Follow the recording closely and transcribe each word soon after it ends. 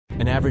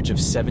An average of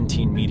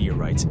 17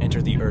 meteorites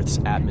enter the Earth's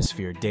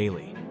atmosphere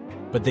daily,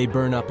 but they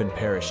burn up and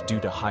perish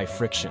due to high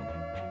friction.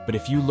 But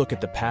if you look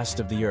at the past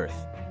of the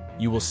Earth,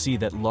 you will see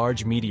that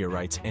large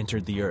meteorites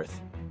entered the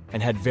Earth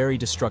and had very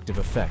destructive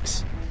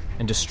effects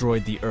and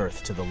destroyed the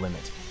Earth to the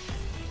limit.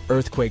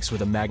 Earthquakes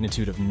with a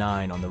magnitude of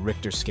 9 on the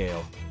Richter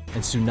scale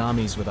and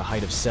tsunamis with a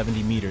height of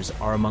 70 meters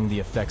are among the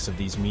effects of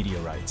these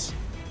meteorites.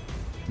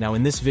 Now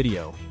in this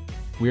video,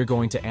 we are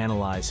going to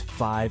analyze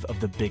 5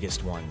 of the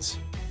biggest ones.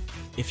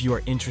 If you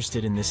are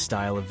interested in this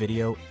style of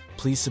video,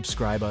 please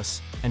subscribe us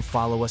and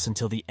follow us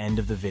until the end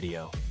of the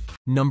video.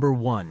 Number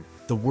 1.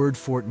 The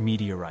Woodford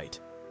meteorite,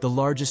 the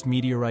largest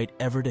meteorite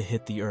ever to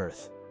hit the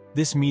Earth.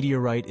 This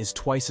meteorite is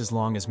twice as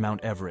long as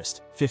Mount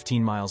Everest,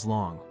 15 miles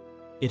long.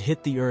 It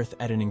hit the Earth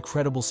at an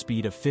incredible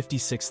speed of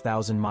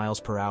 56,000 miles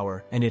per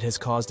hour, and it has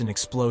caused an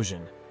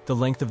explosion. The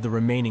length of the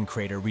remaining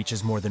crater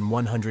reaches more than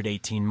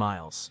 118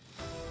 miles.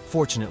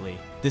 Fortunately,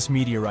 this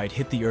meteorite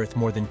hit the Earth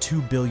more than 2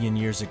 billion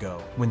years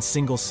ago, when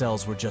single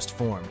cells were just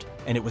formed,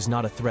 and it was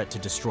not a threat to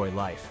destroy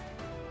life.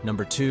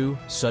 Number 2.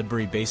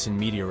 Sudbury Basin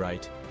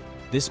meteorite.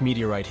 This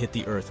meteorite hit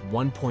the Earth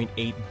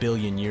 1.8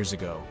 billion years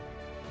ago.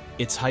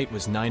 Its height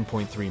was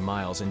 9.3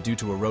 miles, and due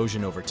to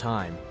erosion over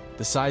time,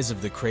 the size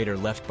of the crater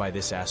left by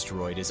this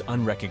asteroid is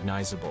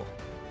unrecognizable.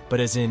 But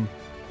as in,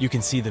 you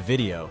can see the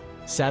video,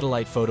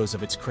 satellite photos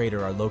of its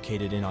crater are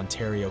located in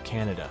Ontario,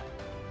 Canada.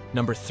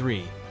 Number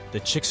 3. The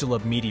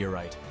Chickalab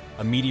meteorite,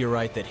 a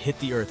meteorite that hit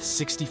the Earth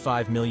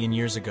 65 million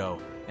years ago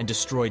and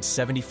destroyed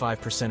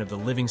 75% of the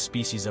living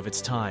species of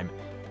its time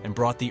and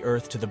brought the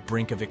Earth to the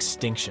brink of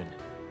extinction.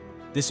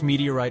 This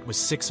meteorite was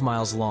 6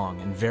 miles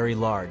long and very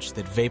large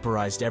that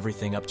vaporized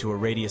everything up to a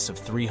radius of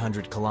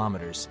 300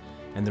 kilometers,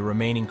 and the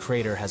remaining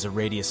crater has a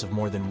radius of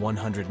more than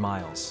 100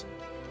 miles.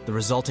 The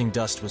resulting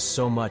dust was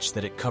so much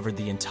that it covered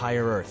the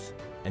entire Earth,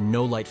 and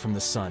no light from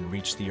the sun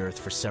reached the Earth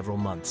for several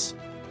months.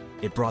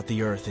 It brought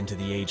the Earth into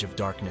the age of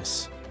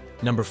darkness.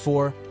 Number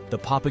 4. The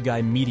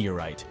Papagay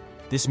meteorite.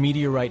 This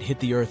meteorite hit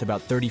the Earth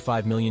about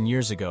 35 million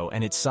years ago,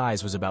 and its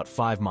size was about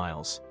 5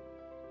 miles.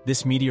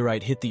 This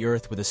meteorite hit the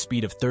Earth with a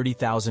speed of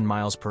 30,000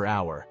 miles per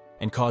hour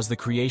and caused the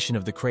creation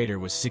of the crater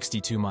was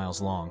 62 miles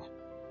long.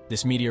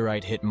 This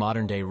meteorite hit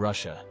modern-day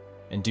Russia,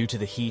 and due to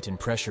the heat and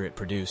pressure it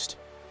produced,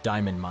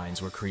 diamond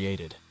mines were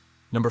created.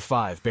 Number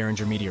 5.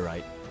 Behringer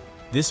meteorite.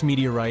 This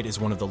meteorite is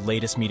one of the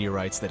latest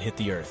meteorites that hit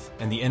the Earth,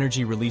 and the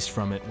energy released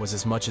from it was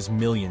as much as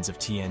millions of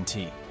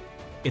TNT.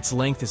 Its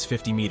length is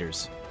 50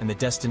 meters, and the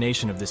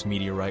destination of this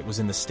meteorite was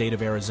in the state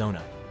of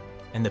Arizona,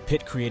 and the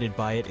pit created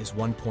by it is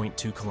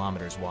 1.2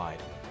 kilometers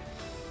wide.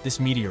 This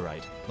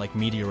meteorite, like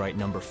meteorite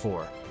number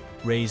 4,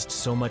 raised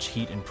so much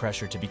heat and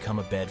pressure to become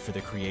a bed for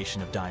the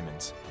creation of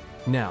diamonds.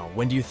 Now,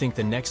 when do you think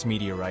the next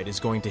meteorite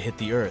is going to hit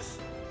the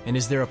Earth? And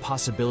is there a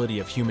possibility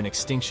of human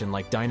extinction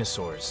like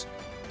dinosaurs?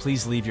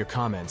 Please leave your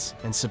comments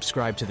and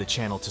subscribe to the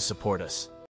channel to support us.